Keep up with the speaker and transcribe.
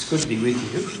good to be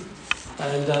with you.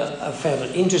 And I found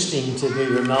it interesting to be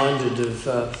reminded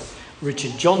of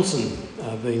Richard Johnson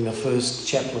being the first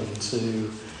chaplain to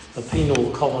the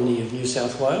penal colony of New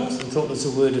South Wales, and thought there's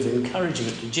a word of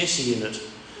encouragement to Jesse in it,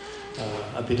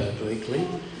 a bit obliquely.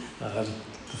 The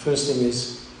first thing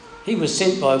is, he was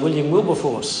sent by William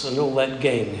Wilberforce and all that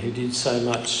gang who did so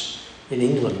much in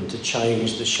England to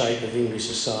change the shape of English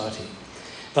society.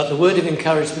 But the word of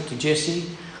encouragement to Jesse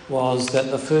was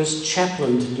that the first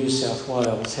chaplain to New South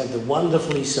Wales had the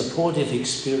wonderfully supportive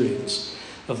experience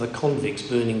of the convicts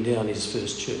burning down his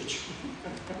first church.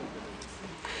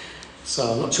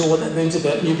 So I'm not sure what that means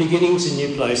about new beginnings in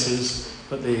new places,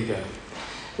 but there you go.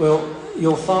 Well,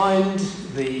 you'll find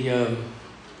the...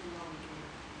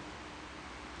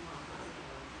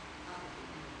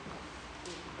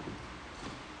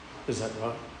 Is that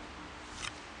right?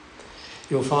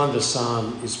 You'll find the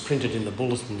psalm is printed in the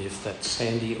bulletin if that's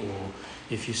handy, or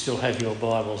if you still have your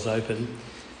Bibles open,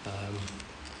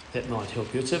 that might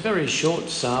help you. It's a very short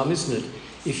psalm, isn't it?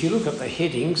 If you look at the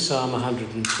heading, Psalm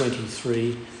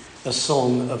 123, a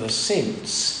song of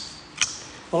ascents.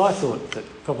 Well, I thought that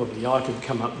probably I could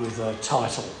come up with a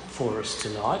title for us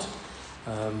tonight.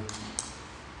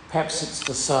 Perhaps it's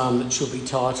the psalm that should be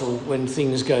titled When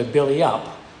Things Go Belly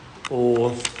Up,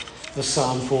 or the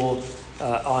psalm for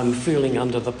I'm Feeling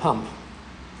Under the Pump.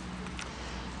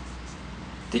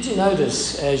 Did you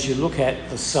notice as you look at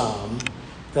the psalm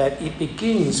that it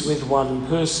begins with one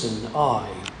person,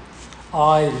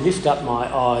 I lift up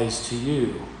my eyes to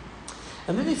you.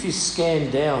 And then if you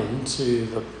scan down to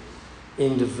the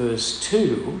end of verse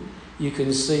 2, you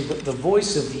can see that the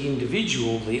voice of the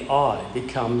individual, the I,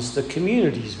 becomes the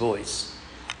community's voice.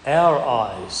 Our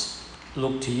eyes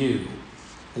look to you.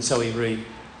 And so we read,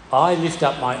 I lift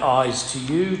up my eyes to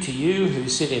you who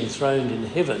sit enthroned in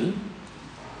heaven.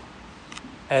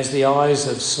 As the eyes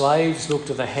of slaves look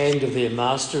to the hand of their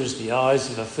master, as the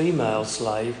eyes of a female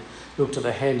slave look to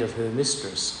the hand of her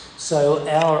mistress, so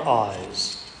our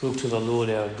eyes look to the Lord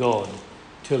our God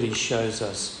till he shows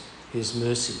us his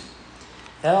mercy.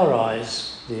 Our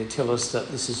eyes, they tell us that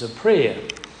this is a prayer.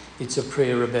 It's a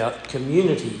prayer about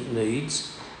community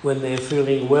needs when they're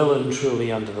feeling well and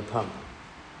truly under the pump.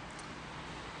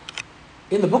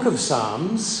 In the book of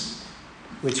Psalms,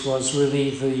 which was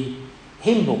really the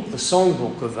hymn book, the song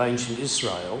book of ancient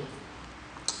Israel,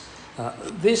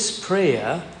 this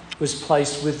prayer was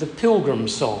placed with the pilgrim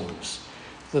songs,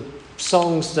 the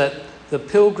songs that the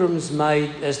pilgrims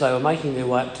made as they were making their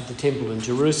way up to the temple in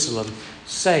Jerusalem,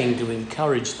 sang to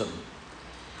encourage them.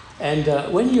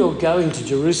 And when you're going to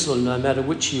Jerusalem, no matter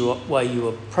which way you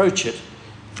approach it,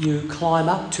 you climb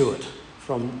up to it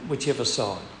from whichever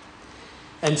side.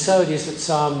 And so it is that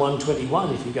Psalm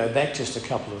 121, if you go back just a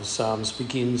couple of psalms,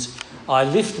 begins, I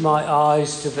lift my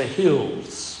eyes to the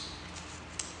hills.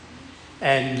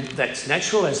 And that's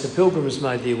natural. As the pilgrims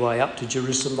made their way up to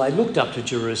Jerusalem, they looked up to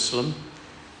Jerusalem.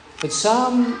 But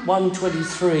Psalm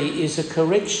 123 is a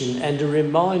correction and a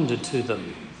reminder to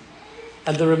them.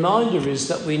 And the reminder is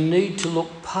that we need to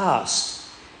look past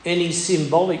any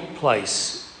symbolic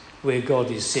place where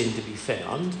God is said to be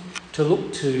found, to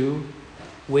look to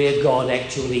where God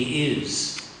actually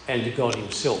is, and to God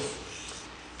himself.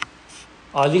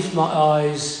 I lift my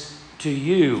eyes to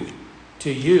you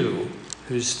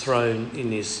whose throne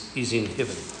is in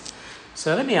heaven.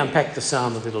 So let me unpack the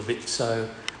psalm a little bit so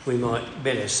we might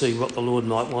better see what the Lord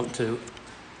might want to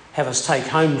have us take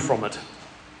home from it.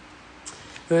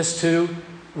 Verse 2,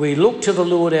 we look to the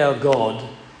Lord our God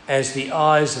as the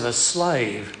eyes of a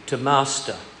slave to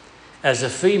master, as a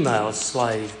female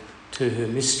slave to her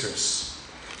mistress.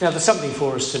 Now, there's something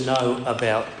for us to know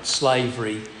about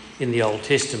slavery in the Old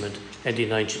Testament and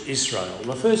in ancient Israel.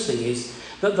 The first thing is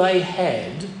that they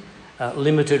had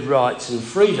limited rights and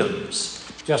freedoms,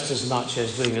 just as much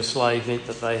as being a slave meant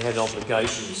that they had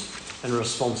obligations and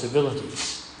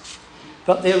responsibilities.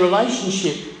 But their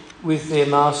relationship with their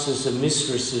masters and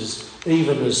mistresses,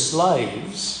 even as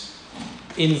slaves,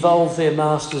 involved their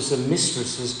masters and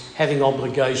mistresses having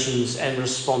obligations and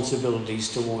responsibilities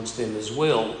towards them as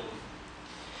well.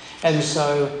 And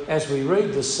so, as we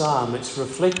read the psalm, it's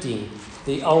reflecting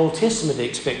the Old Testament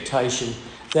expectation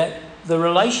that the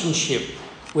relationship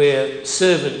where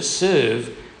servants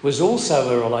serve was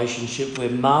also a relationship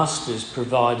where masters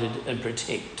provided and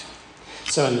protect.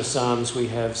 So in the Psalms we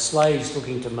have slaves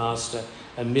looking to master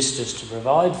and mistress to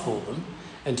provide for them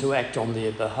and to act on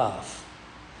their behalf.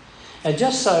 And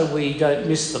just so we don't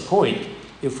miss the point,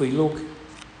 if we look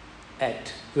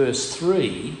at verse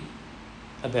 3,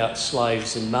 about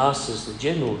slaves and masters, the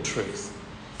general truth,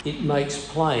 it makes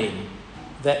plain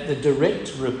that the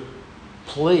direct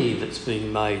plea that's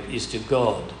being made is to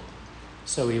God.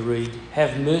 So we read,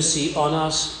 "Have mercy on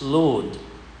us, Lord."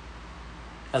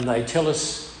 And they tell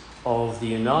us of the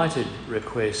united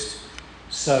request,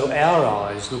 "So our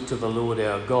eyes look to the Lord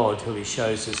our God till he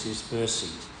shows us his mercy."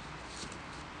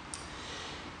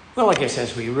 Well, I guess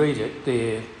as we read it,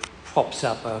 there pops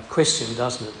up a question,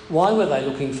 doesn't it? Why were they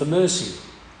looking for mercy?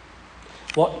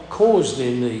 What caused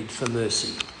their need for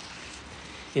mercy?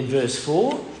 In verse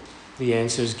 4, the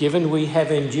answer is given, "We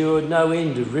have endured no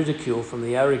end of ridicule from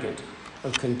the arrogant,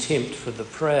 of contempt for the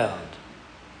proud."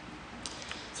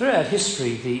 Throughout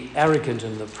history, the arrogant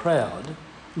and the proud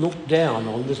looked down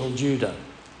on little Judah,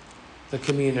 the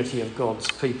community of God's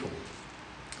people.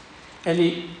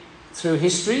 And through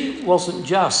history, it wasn't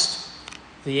just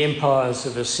the empires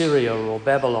of Assyria or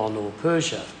Babylon or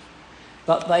Persia,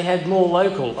 but they had more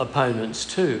local opponents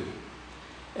too.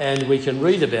 And we can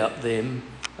read about them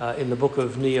in the book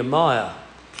of Nehemiah,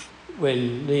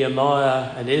 when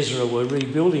Nehemiah and Ezra were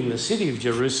rebuilding the city of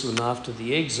Jerusalem after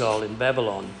the exile in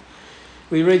Babylon.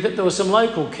 We read that there were some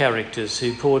local characters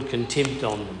who poured contempt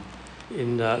on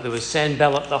them. There was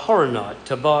Sanballat the Horonite,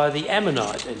 Tobiah the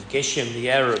Ammonite, and Geshem the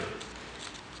Arab.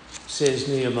 Says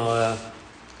Nehemiah,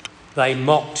 "They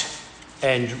mocked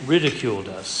and ridiculed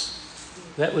us."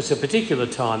 That was a particular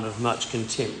time of much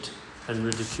contempt and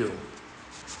ridicule.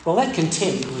 Well, that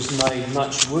contempt was made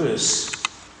much worse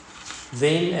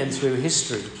then and through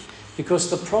history, because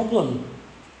the problem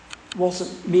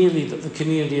wasn't merely that the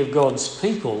community of God's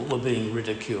people were being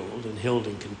ridiculed and held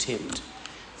in contempt,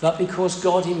 but because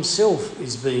God himself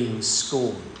is being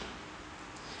scorned.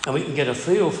 And we can get a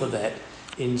feel for that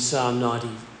in Psalm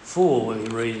 94 when we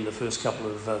read in the first couple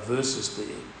of verses there.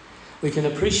 We can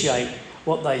appreciate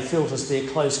what they felt as their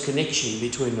close connection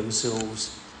between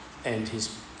themselves and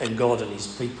God and his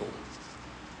people.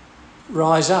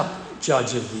 "Rise up,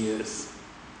 judge of the earth.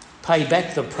 Pay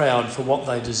back the proud for what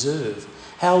they deserve.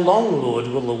 How long, Lord,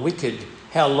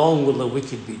 how long will the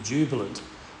wicked be jubilant?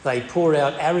 They pour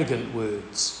out arrogant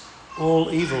words.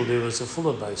 All evildoers are full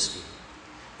of boasting.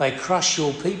 They crush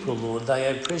your people, Lord. They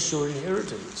oppress your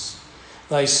inheritance.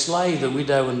 They slay the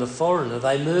widow and the foreigner.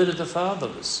 They murder the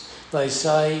fatherless. They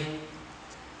say,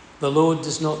 the Lord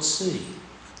does not see.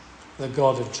 The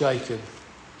God of Jacob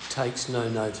takes no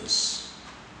notice."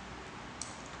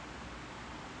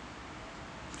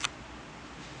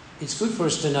 It's good for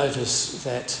us to notice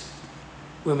that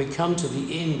when we come to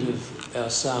the end of our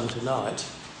psalm tonight,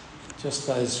 just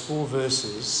those 4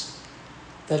 verses,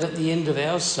 that at the end of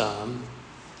our psalm,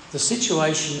 the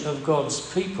situation of God's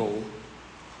people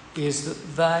is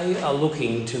that they are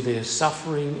looking to their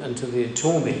suffering and to their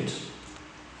torment.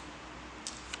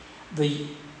 The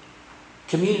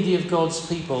community of God's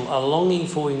people are longing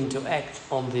for him to act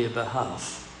on their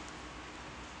behalf.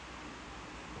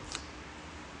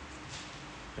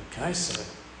 Okay, so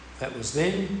that was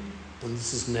then, and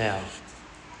this is now.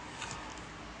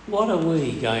 What are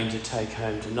we going to take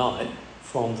home tonight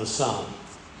from the psalm?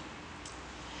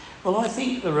 Well, I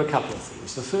think there are a couple of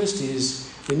things. The first is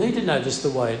we need to notice the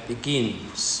way it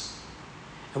begins.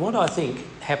 And what I think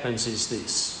happens is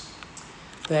this,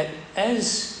 that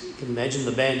as you can imagine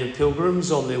the band of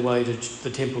pilgrims on their way to the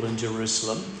temple in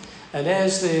Jerusalem, and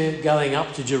as they're going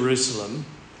up to Jerusalem,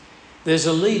 there's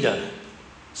a leader,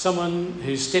 someone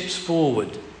who steps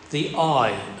forward, the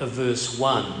I of verse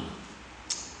 1.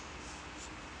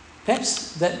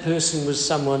 Perhaps that person was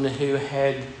someone who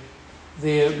had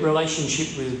their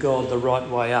relationship with God the right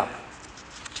way up.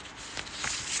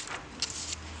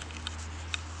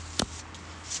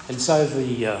 And so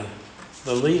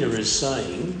the leader is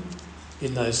saying,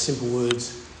 in those simple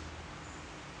words,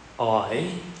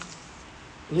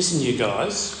 listen you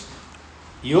guys,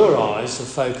 your eyes are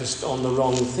focused on the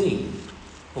wrong thing,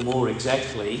 or more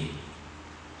exactly,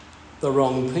 the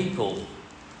wrong people.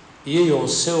 You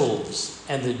yourselves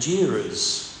and the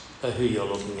jeerers are who you're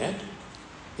looking at,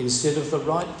 instead of the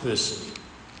right person.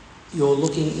 You're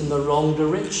looking in the wrong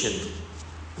direction.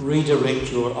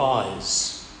 Redirect your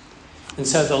eyes. And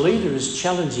so the leader is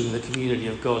challenging the community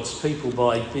of God's people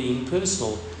by being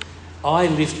personal. I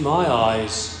lift my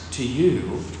eyes to you,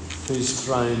 whose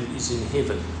throne is in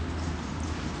heaven.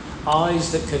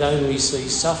 Eyes that could only see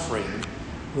suffering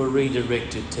were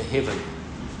redirected to heaven.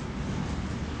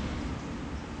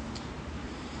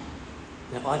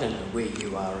 Now, I don't know where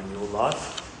you are in your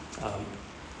life.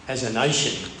 As a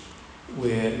nation,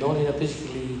 we're not in a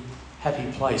particularly happy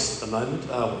place at the moment,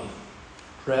 are we?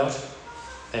 Drought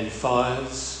and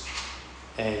fires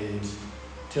and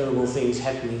terrible things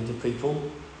happening to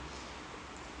people.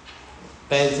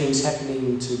 Bad things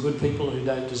happening to good people who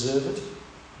don't deserve it.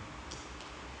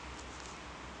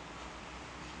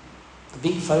 The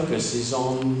big focus is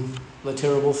on the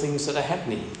terrible things that are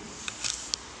happening.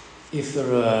 If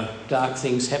there are dark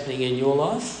things happening in your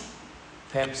life,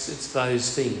 perhaps it's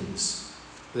those things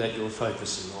that you're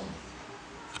focusing on.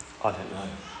 I don't know.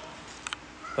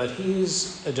 But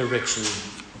here's a direction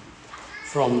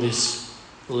from this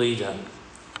leader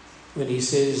when he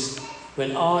says,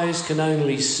 when eyes can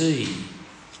only see,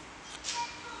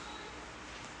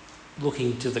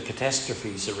 looking to the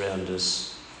catastrophes around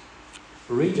us,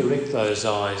 redirect those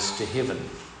eyes to heaven,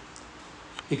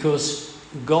 because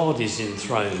God is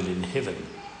enthroned in heaven.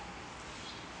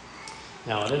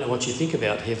 Now, I don't know what you think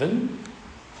about heaven,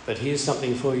 but here's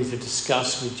something for you to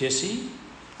discuss with Jesse.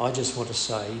 I just want to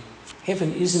say,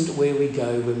 heaven isn't where we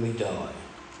go when we die.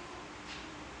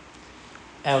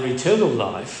 Our eternal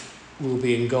life will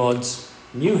be in God's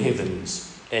new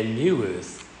heavens and new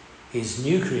earth, his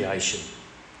new creation,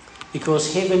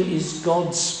 because heaven is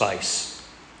God's space.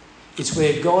 It's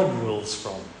where God rules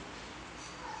from.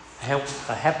 Perhaps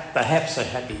a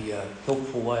happy,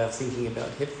 helpful way of thinking about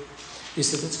heaven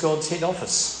is that it's God's head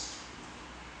office.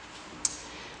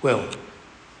 Well,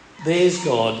 there's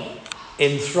God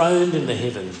enthroned in the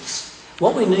heavens.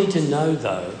 What we need to know,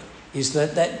 though, is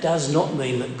that that does not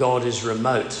mean that God is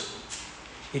remote.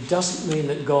 It doesn't mean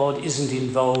that God isn't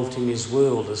involved in his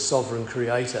world as sovereign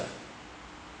creator.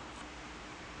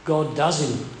 God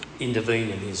does intervene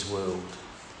in his world.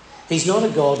 He's not a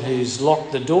God who's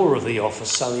locked the door of the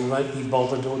office so he won't be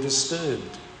bothered or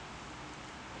disturbed.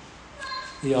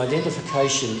 The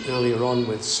identification earlier on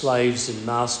with slaves and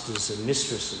masters and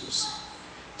mistresses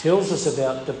tells us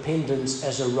about dependence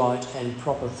as a right and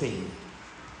proper thing.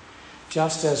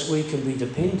 Just as we can be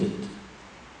dependent,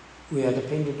 we are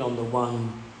dependent on the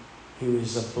one who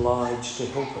is obliged to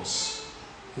help us,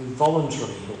 who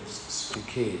voluntarily helps us, who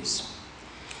cares.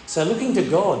 So looking to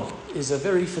God is a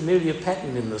very familiar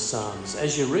pattern in the Psalms.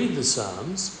 As you read the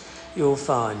Psalms, you'll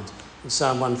find in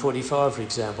Psalm 145, for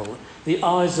example, the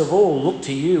eyes of all look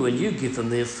to you and you give them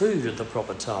their food at the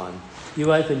proper time.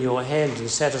 You open your hand and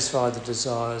satisfy the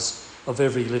desires of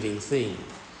every living thing.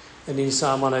 And in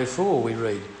Psalm 104 we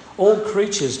read, all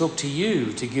creatures look to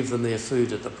you to give them their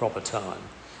food at the proper time.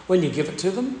 When you give it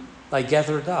to them, they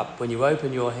gather it up. When you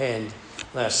open your hand,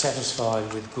 they are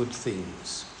satisfied with good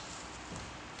things.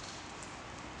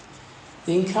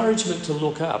 The encouragement to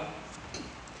look up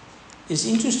is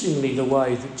interestingly the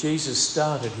way that Jesus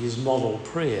started his model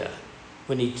prayer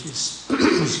when he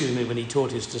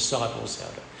taught his disciples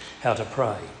how to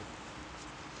pray.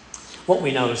 What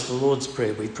we know as the Lord's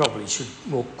Prayer, we probably should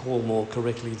call more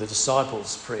correctly the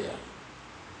disciples' prayer.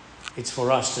 It's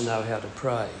for us to know how to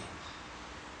pray.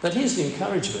 But here's the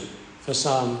encouragement from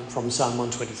Psalm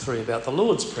 123 about the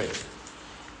Lord's Prayer.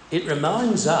 It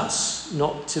reminds us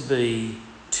not to be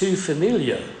too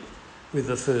familiar with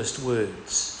the first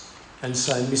words and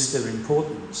so miss their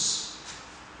importance.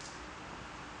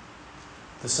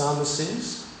 The psalmist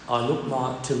says, I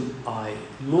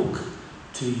look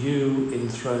to you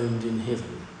enthroned in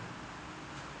heaven.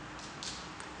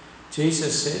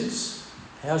 Jesus says,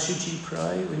 how should you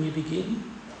pray when you begin?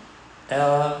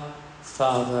 Our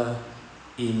Father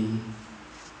in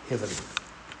heaven.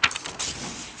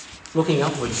 Looking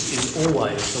upwards is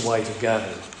always the way to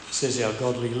go, says our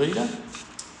godly leader.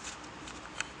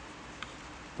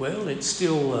 Well, it's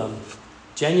still,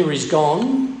 January's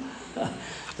gone,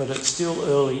 but it's still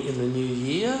early in the new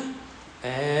year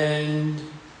and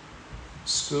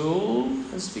school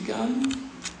has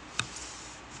begun.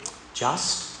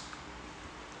 Just.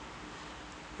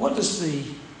 What does the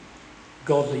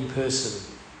godly person's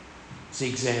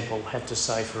example have to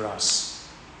say for us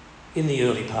in the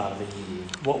early part of the year,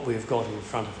 what we've got in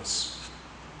front of us?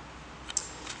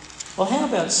 Well, how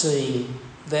about seeing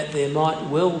that there might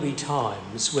well be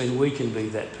times when we can be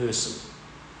that person,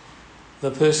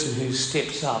 the person who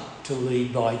steps up to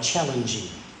lead by challenging.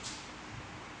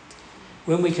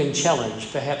 When we can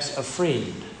challenge perhaps a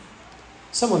friend,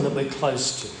 someone that we're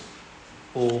close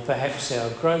to, or perhaps our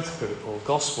growth group or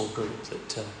gospel group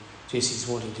that Jesse's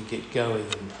wanting to get going,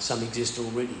 and some exist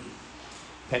already.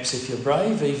 Perhaps if you're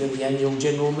brave, even the annual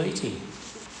general meeting.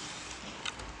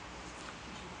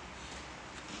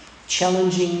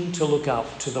 Challenging to look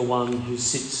up to the one who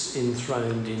sits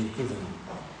enthroned in heaven,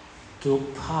 to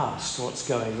look past what's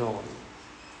going on.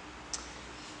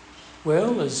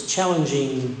 Well, as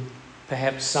challenging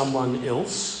perhaps someone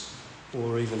else,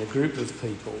 or even a group of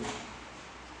people,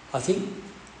 I think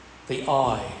the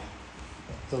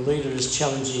leader is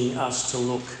challenging us to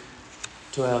look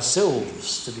to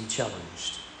ourselves to be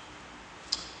challenged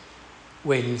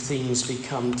when things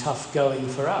become tough going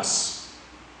for us.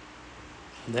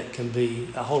 And that can be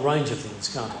a whole range of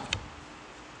things, can't it?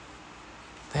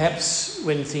 Perhaps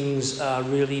when things are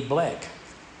really black.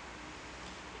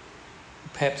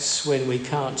 Perhaps when we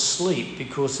can't sleep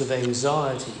because of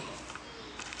anxiety.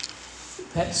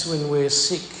 Perhaps when we're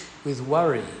sick with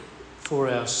worry for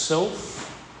ourselves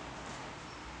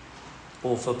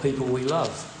or for people we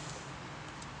love.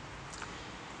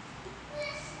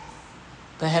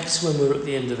 Perhaps when we're at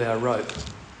the end of our rope.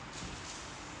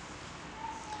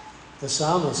 The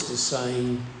psalmist is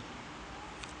saying,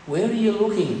 where are you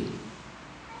looking?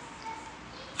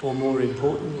 Or more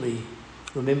importantly,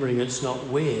 remembering it's not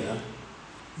where,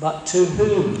 but to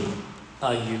whom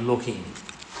are you looking?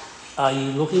 Are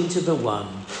you looking to the one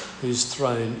whose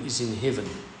throne is in heaven?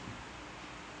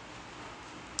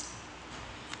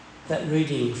 That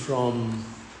reading from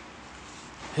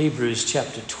Hebrews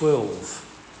chapter 12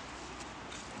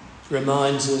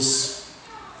 reminds us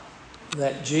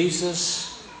that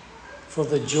Jesus, for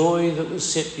the joy that was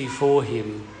set before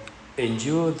him,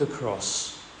 endured the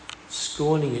cross,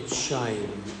 scorning its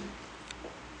shame,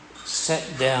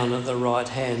 sat down at the right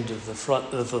hand of the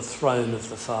throne of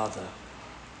the Father.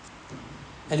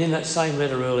 And in that same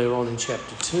letter earlier on in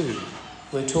chapter 2,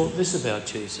 we're taught this about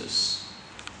Jesus.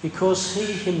 Because he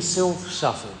himself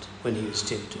suffered when he was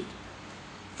tempted,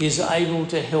 he is able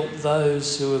to help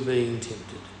those who are being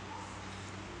tempted.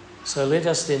 So let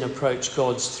us then approach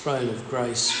God's throne of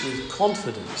grace with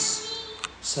confidence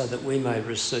so that we may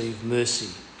receive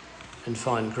mercy and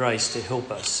find grace to help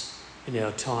us in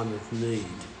our time of need.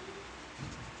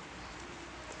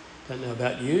 Don't know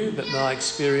about you, but my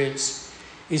experience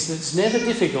is that it's never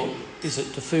difficult, is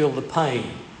it, to feel the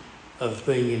pain of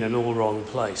being in an all wrong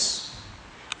place,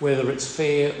 whether it's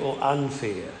fair or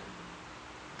unfair.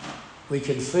 We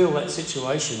can feel that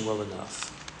situation well enough.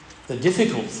 The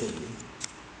difficult thing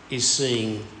is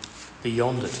seeing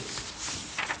beyond it.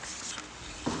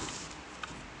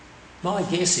 My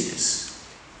guess is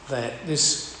that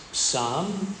this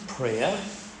psalm, prayer,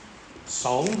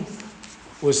 song,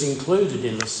 was included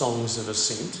in the Songs of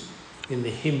Ascent in the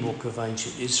hymn book of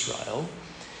ancient Israel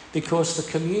because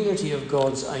the community of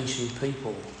God's ancient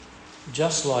people,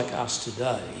 just like us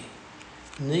today,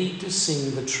 need to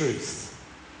sing the truth,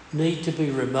 need to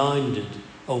be reminded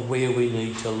of where we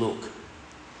need to look,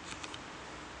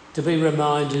 to be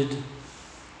reminded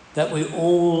that we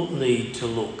all need to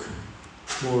look,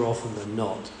 more often than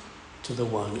not, to the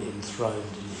one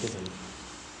enthroned in heaven.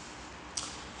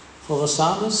 For the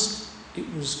psalmist, it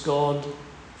was God,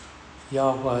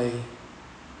 Yahweh,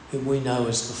 whom we know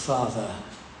as the Father,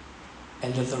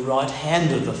 and at the right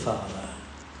hand of the Father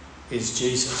is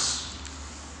Jesus,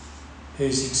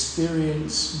 whose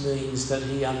experience means that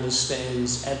he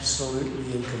understands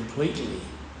absolutely and completely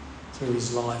through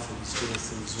his life and his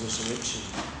death and his resurrection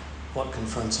what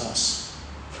confronts us.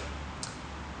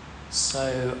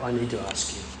 So I need to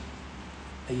ask you,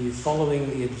 are you following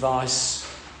the advice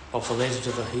of the letter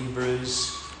to the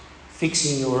Hebrews,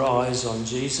 fixing your eyes on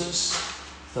Jesus,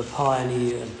 the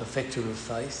pioneer and perfecter of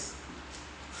faith?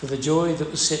 For the joy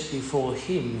that was set before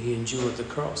him, he endured the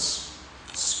cross,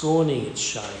 scorning its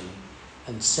shame,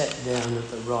 and sat down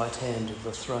at the right hand of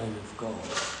the throne of God.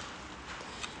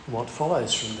 And what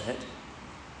follows from that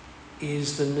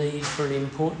is the need for an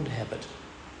important habit.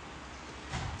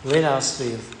 Let us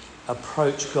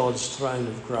approach God's throne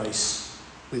of grace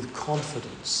with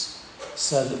confidence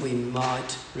so that we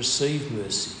might receive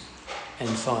mercy and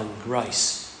find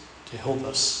grace to help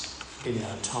us in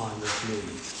our time of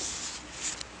need.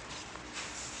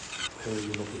 Where are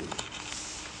you looking?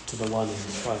 To the one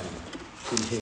enthroned in heaven.